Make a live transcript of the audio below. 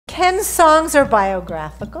10 songs are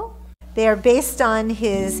biographical. They are based on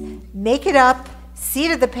his make-it-up,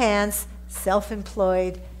 seat-of-the-pants,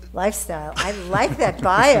 self-employed lifestyle. I like that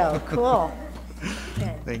bio. Cool.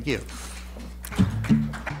 Okay. Thank you.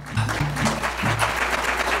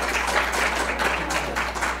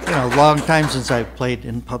 You know, a long time since I've played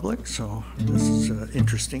in public, so this is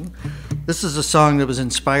interesting. This is a song that was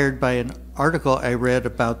inspired by an article I read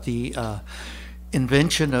about the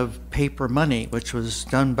invention of paper money, which was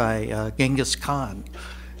done by Genghis Khan.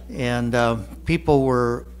 And the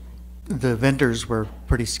vendors were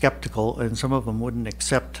pretty skeptical, and some of them wouldn't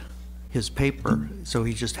accept his paper, so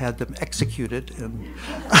he just had them executed, and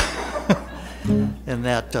and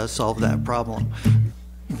that solved that problem.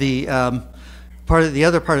 The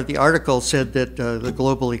other part of the article said that the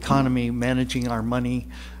global economy, managing our money,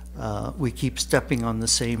 we keep stepping on the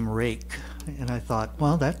same rake. And I thought,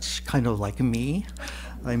 well, that's kind of like me.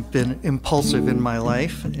 I've been impulsive in my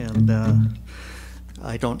life, and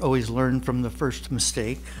I don't always learn from the first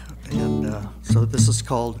mistake. And so this is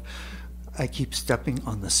called I Keep Stepping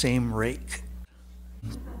on the Same Rake.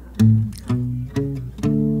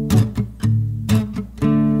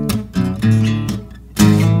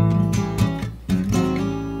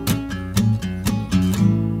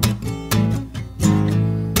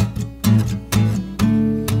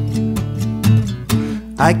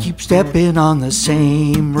 I keep stepping on the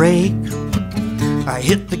same rake. I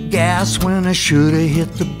hit the gas when I should have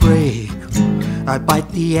hit the brake. I bite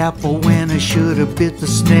the apple when I should have bit the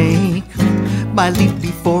snake. My leap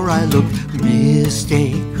before I look,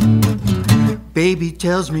 mistake. Baby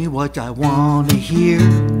tells me what I want to hear.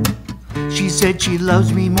 She said she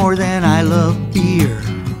loves me more than I love beer.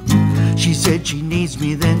 She said she needs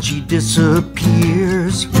me, then she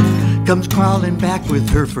disappears. Comes crawling back with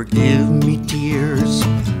her forgive me tears.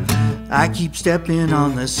 I keep stepping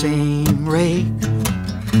on the same rake.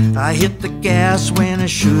 I hit the gas when I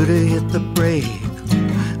should have hit the brake.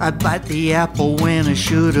 I bite the apple when I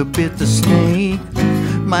should have bit the snake.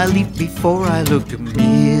 My leap before I looked, a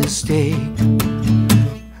mistake.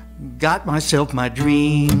 Got myself my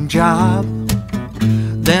dream job.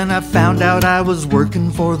 Then I found out I was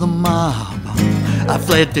working for the mob. I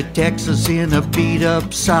fled to Texas in a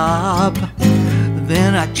beat-up sob.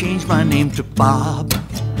 Then I changed my name to Bob.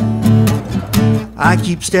 I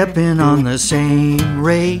keep stepping on the same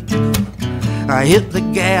rake. I hit the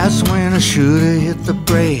gas when I should have hit the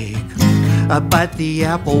brake. I bite the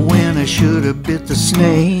apple when I should have bit the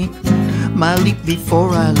snake. My leap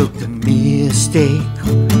before I looked, a mistake.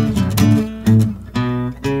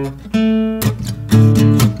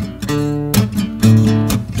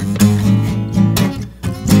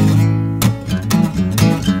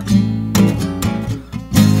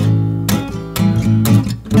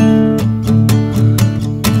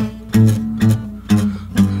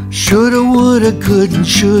 Shoulda, woulda, couldn't,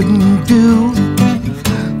 shouldn't do.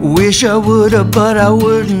 Wish I woulda, but I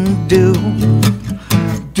wouldn't do.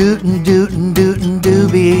 Dootin', dootin', dootin',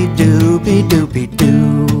 doobie, doobie, doobie,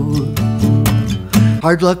 doo.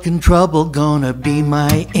 Hard luck and trouble gonna be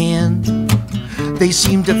my end. They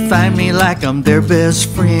seem to find me like I'm their best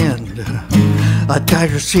friend. I try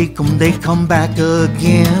to shake them, they come back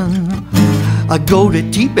again. I go to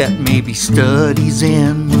Tibet, maybe study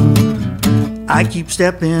Zen. I keep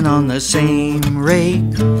stepping on the same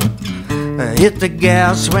rake. I hit the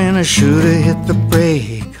gas when I should have hit the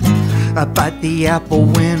brake. I bite the apple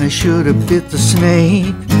when I should have bit the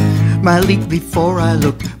snake. My leap before I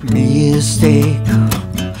look, mistake.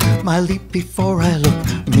 My leap before I look,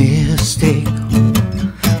 mistake.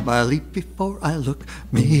 My leap before I look,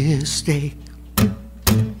 mistake.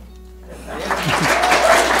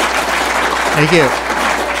 Thank you.